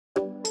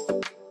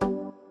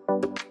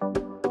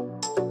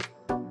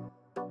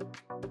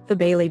The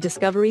Bailey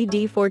Discovery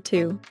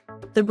D42.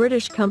 The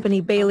British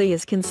company Bailey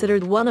is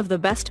considered one of the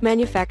best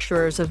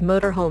manufacturers of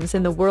motorhomes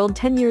in the world.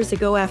 10 years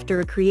ago,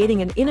 after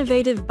creating an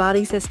innovative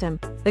body system,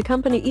 the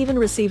company even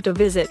received a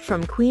visit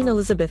from Queen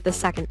Elizabeth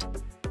II.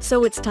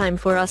 So it's time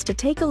for us to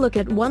take a look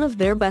at one of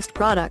their best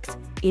products.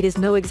 It is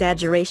no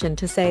exaggeration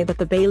to say that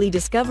the Bailey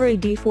Discovery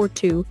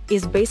D42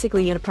 is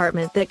basically an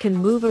apartment that can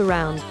move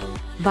around.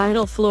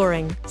 Vinyl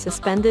flooring,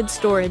 suspended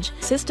storage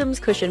systems,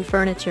 cushion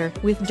furniture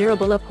with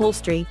durable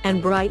upholstery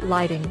and bright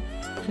lighting.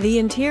 The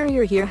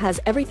interior here has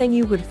everything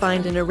you would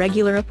find in a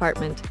regular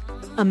apartment.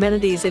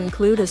 Amenities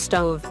include a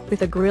stove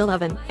with a grill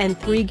oven and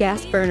 3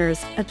 gas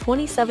burners, a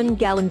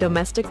 27-gallon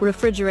domestic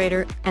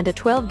refrigerator, and a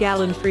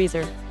 12-gallon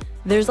freezer.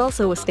 There's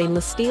also a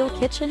stainless steel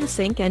kitchen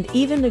sink and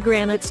even a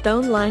granite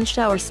stone-lined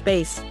shower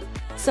space.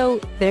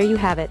 So, there you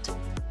have it.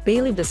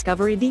 Bailey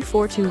Discovery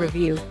D42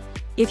 review.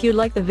 If you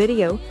like the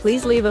video,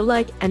 please leave a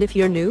like, and if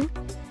you're new,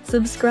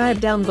 subscribe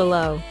down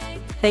below.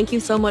 Thank you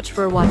so much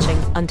for watching.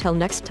 Until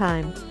next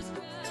time.